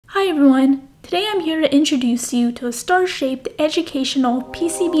Hi everyone! Today I'm here to introduce you to a Star-Shaped educational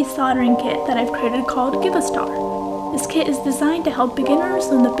PCB soldering kit that I've created called Give a Star. This kit is designed to help beginners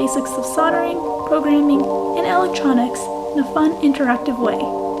learn the basics of soldering, programming, and electronics in a fun, interactive way.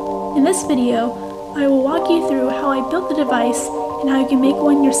 In this video, I will walk you through how I built the device and how you can make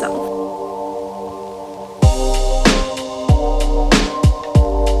one yourself.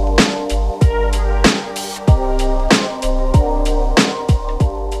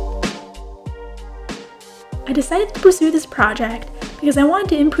 I decided to pursue this project because I wanted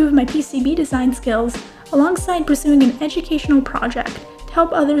to improve my PCB design skills alongside pursuing an educational project to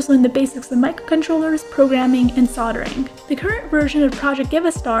help others learn the basics of microcontrollers, programming, and soldering. The current version of Project Give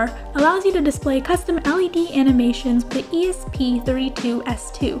a Star allows you to display custom LED animations with the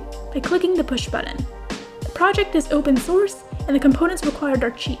ESP32-S2 by clicking the push button. The project is open source and the components required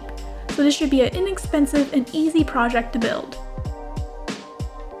are cheap, so this should be an inexpensive and easy project to build.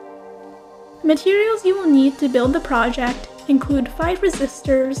 The materials you will need to build the project include 5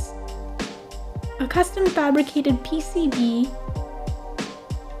 resistors, a custom fabricated PCB,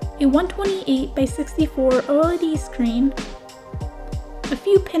 a 128 by 64 OLED screen, a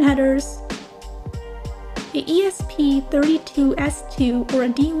few pin headers, a ESP32-S2 or a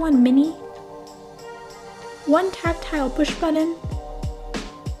D1 Mini, 1 tactile push button,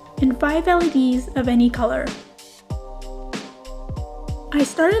 and 5 LEDs of any color. I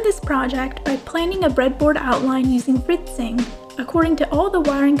started this project by planning a breadboard outline using fritzing, according to all the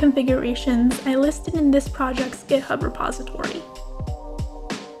wiring configurations I listed in this project's GitHub repository.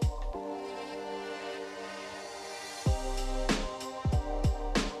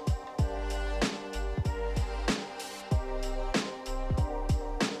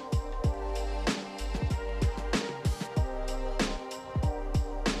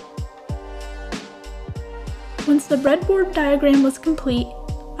 Once the breadboard diagram was complete,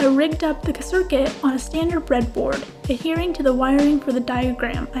 I rigged up the circuit on a standard breadboard, adhering to the wiring for the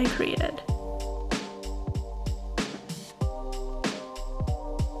diagram I created.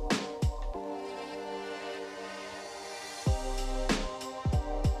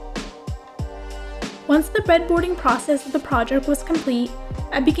 Once the breadboarding process of the project was complete,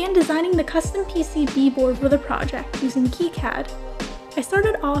 I began designing the custom PCB board for the project using KiCad. I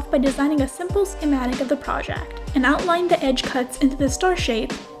started off by designing a simple schematic of the project and outlined the edge cuts into the star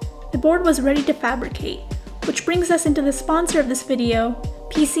shape. The board was ready to fabricate, which brings us into the sponsor of this video,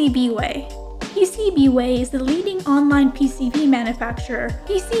 PCBWay. PCBWay is the leading online PCB manufacturer.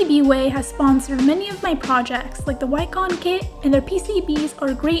 PCBWay has sponsored many of my projects like the Wycon kit, and their PCBs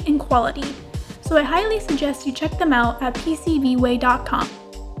are great in quality, so I highly suggest you check them out at PCBWay.com.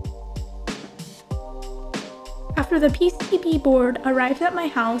 After the PCB board arrived at my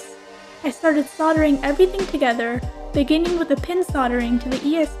house, I started soldering everything together, beginning with the pin soldering to the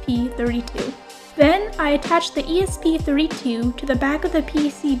ESP32. Then I attached the ESP32 to the back of the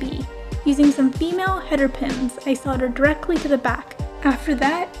PCB, using some female header pins I soldered directly to the back. After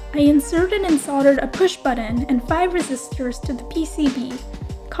that, I inserted and soldered a push button and 5 resistors to the PCB,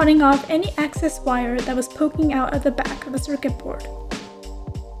 cutting off any excess wire that was poking out of the back of the circuit board.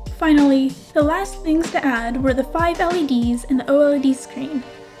 Finally, the last things to add were the 5 LEDs and the OLED screen.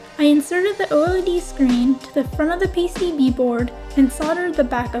 I inserted the OLED screen to the front of the PCB board and soldered the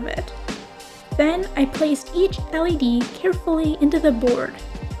back of it. Then I placed each LED carefully into the board,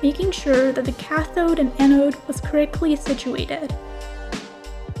 making sure that the cathode and anode was correctly situated.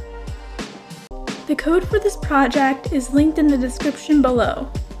 The code for this project is linked in the description below.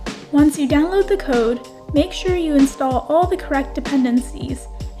 Once you download the code, make sure you install all the correct dependencies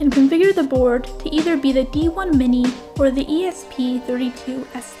and configure the board to either be the D1 Mini or the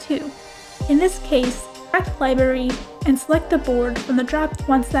ESP32-S2. In this case, select library and select the board from the drop.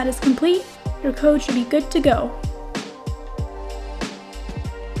 Once that is complete, your code should be good to go.